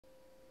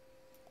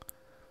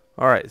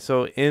Alright,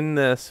 so in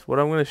this, what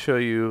I'm going to show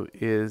you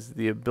is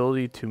the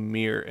ability to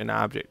mirror an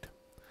object.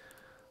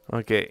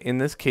 Okay, in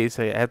this case,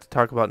 I have to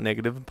talk about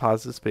negative and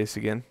positive space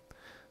again.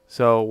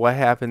 So what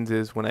happens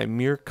is when I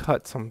mirror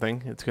cut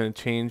something, it's going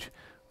to change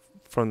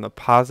from the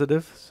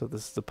positive, so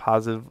this is the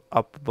positive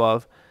up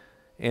above,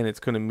 and it's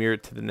going to mirror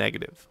it to the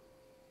negative.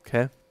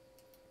 Okay?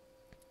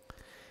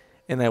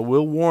 And I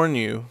will warn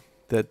you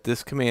that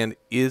this command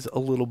is a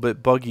little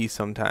bit buggy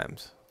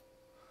sometimes.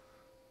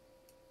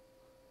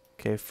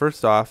 Okay,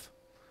 first off,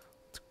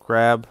 let's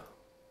grab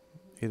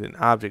it in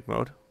object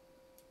mode.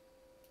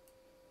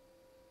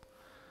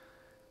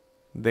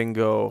 Then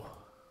go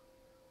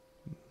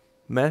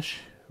mesh,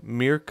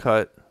 mirror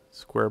cut,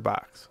 square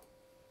box.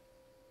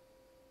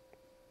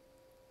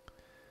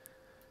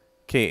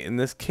 Okay, in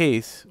this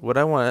case, what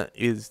I want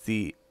is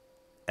the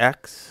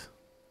X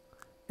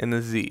and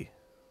the Z.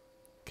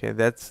 Okay,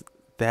 that's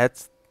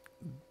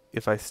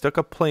if I stuck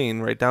a plane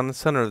right down the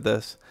center of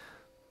this,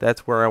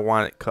 that's where I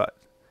want it cut.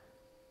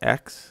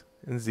 X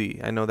and Z.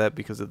 I know that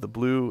because of the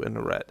blue and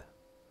the red.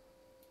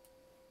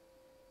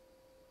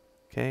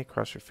 Okay,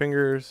 cross your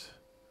fingers.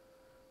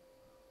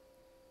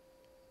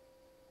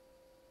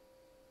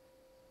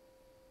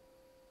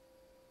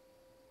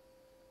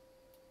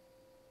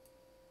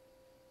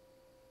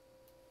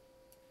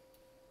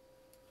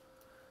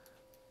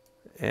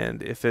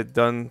 And if it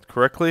done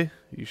correctly,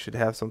 you should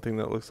have something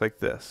that looks like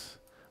this.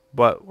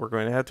 But we're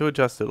going to have to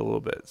adjust it a little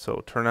bit.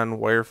 So turn on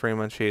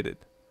wireframe unshaded.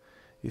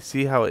 You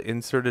see how it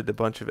inserted a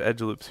bunch of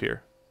edge loops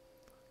here.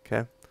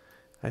 Okay.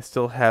 I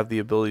still have the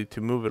ability to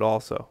move it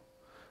also.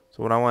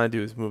 So what I want to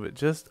do is move it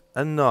just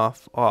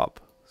enough up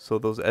so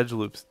those edge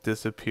loops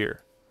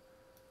disappear,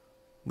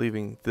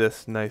 leaving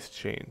this nice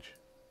change.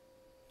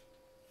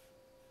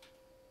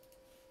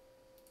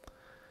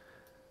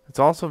 It's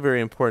also very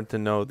important to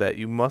know that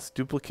you must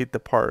duplicate the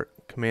part,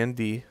 Command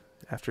D,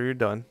 after you're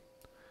done,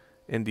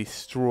 and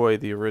destroy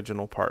the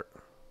original part.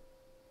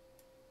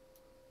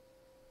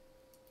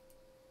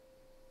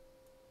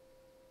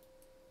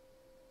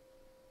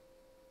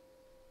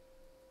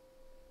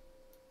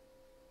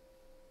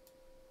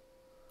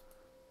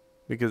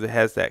 Because it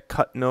has that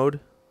cut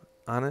node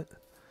on it.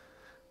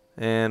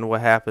 And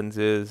what happens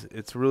is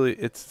it's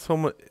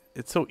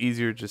so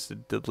easier just to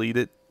delete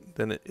it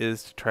than it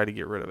is to try to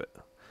get rid of it.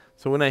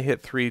 So when I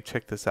hit 3,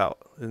 check this out.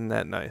 Isn't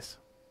that nice?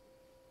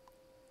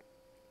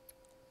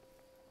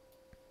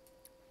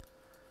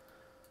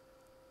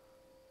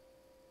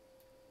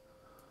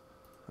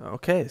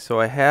 Okay, so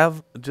I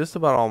have just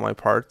about all my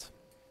parts.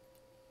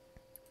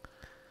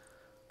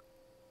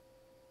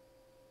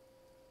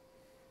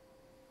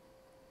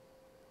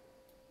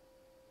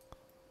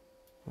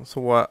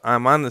 So what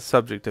I'm on the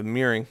subject of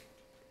mirroring.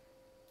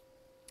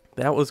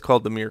 That was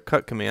called the mirror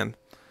cut command.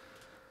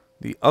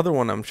 The other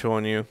one I'm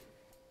showing you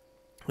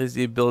is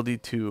the ability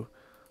to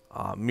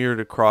mirror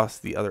it across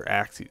the other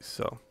axes.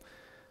 So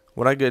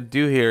what I gotta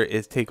do here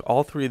is take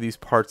all 3 of these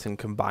parts and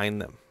combine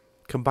them.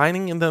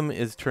 Combining them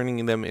is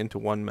turning them into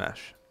one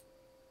mesh.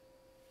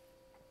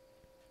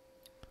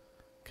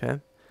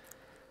 Okay.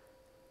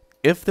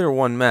 If they're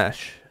one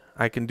mesh,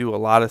 I can do a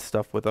lot of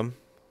stuff with them.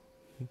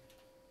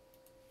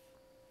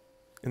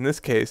 In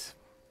this case,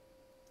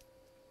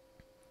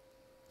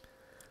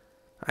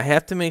 I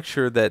have to make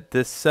sure that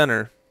this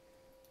center,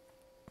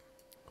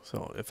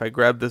 so if I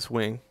grab this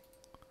wing,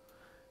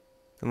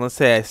 and let's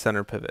say I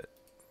center pivot.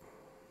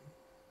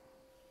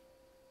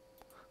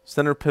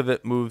 Center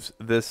pivot moves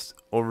this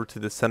over to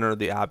the center of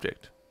the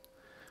object.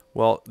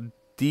 Well,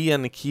 D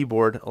on the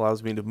keyboard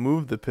allows me to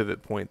move the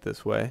pivot point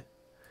this way.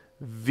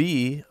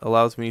 V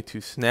allows me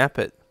to snap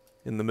it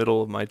in the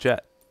middle of my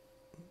jet.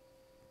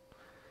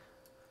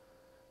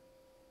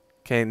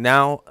 Okay,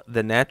 now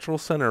the natural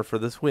center for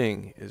this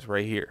wing is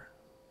right here.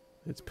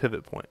 Its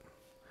pivot point.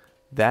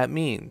 That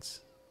means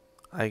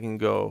I can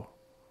go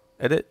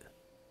edit,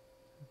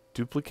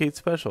 duplicate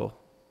special,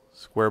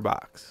 square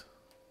box.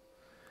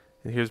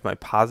 And here's my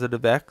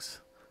positive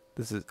X.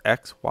 This is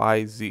X,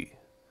 Y, Z.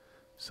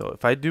 So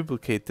if I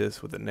duplicate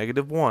this with a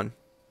 -1,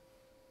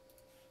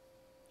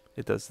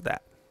 it does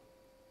that.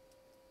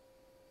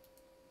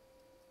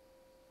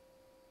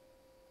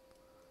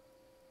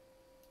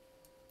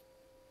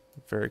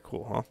 Very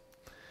cool, huh?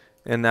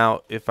 And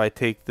now if I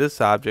take this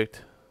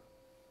object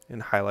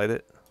and highlight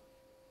it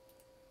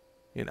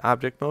in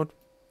object mode,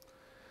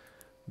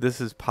 this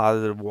is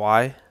positive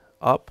Y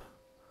up.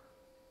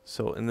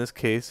 So in this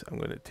case, I'm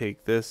going to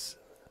take this,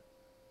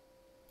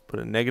 put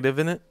a negative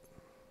in it,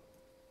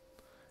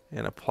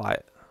 and apply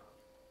it.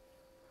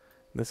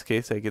 In this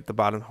case, I get the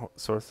bottom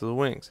source of the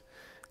wings.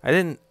 I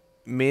didn't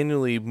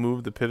manually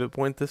move the pivot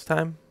point this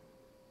time,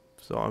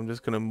 so I'm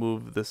just going to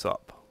move this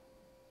up.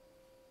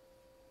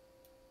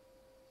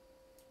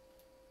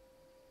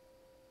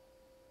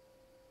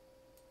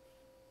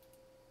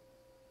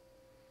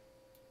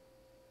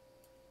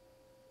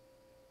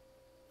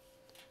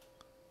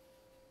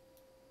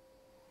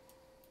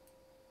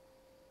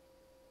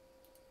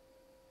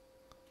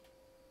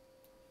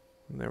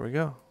 And there we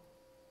go.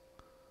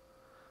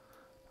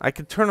 I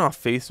could turn off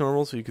face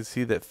normals so you can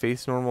see that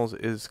face normals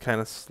is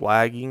kind of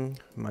slagging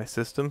my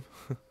system.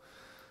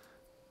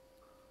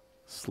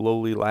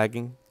 Slowly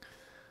lagging.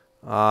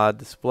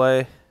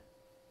 Display.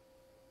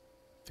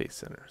 Face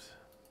centers.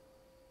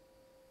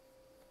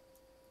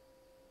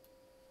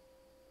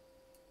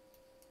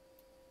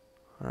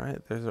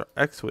 Alright, there's our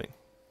X-Wing.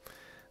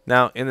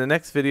 Now, in the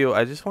next video,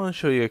 I just want to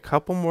show you a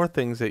couple more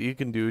things that you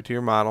can do to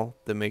your model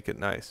to make it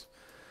nice.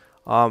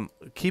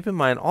 Keep in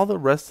mind, all the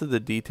rest of the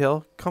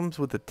detail comes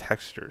with the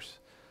textures.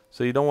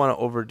 So you don't want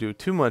to overdo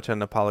too much on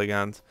the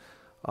polygons.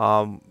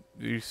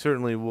 You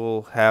certainly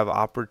will have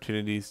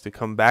opportunities to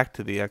come back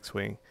to the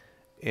X-Wing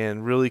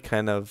and really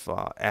kind of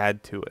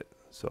add to it.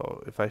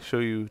 So if I show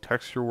you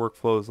texture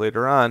workflows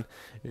later on,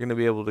 you're going to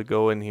be able to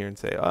go in here and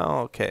say, oh,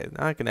 okay,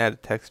 now I can add a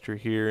texture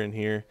here and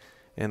here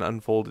and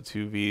unfold it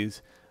to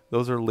V's.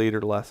 Those are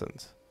later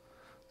lessons.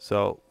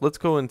 So let's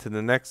go into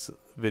the next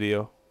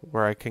video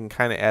where I can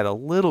kind of add a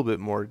little bit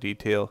more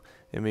detail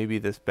in maybe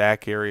this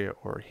back area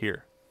or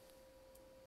here.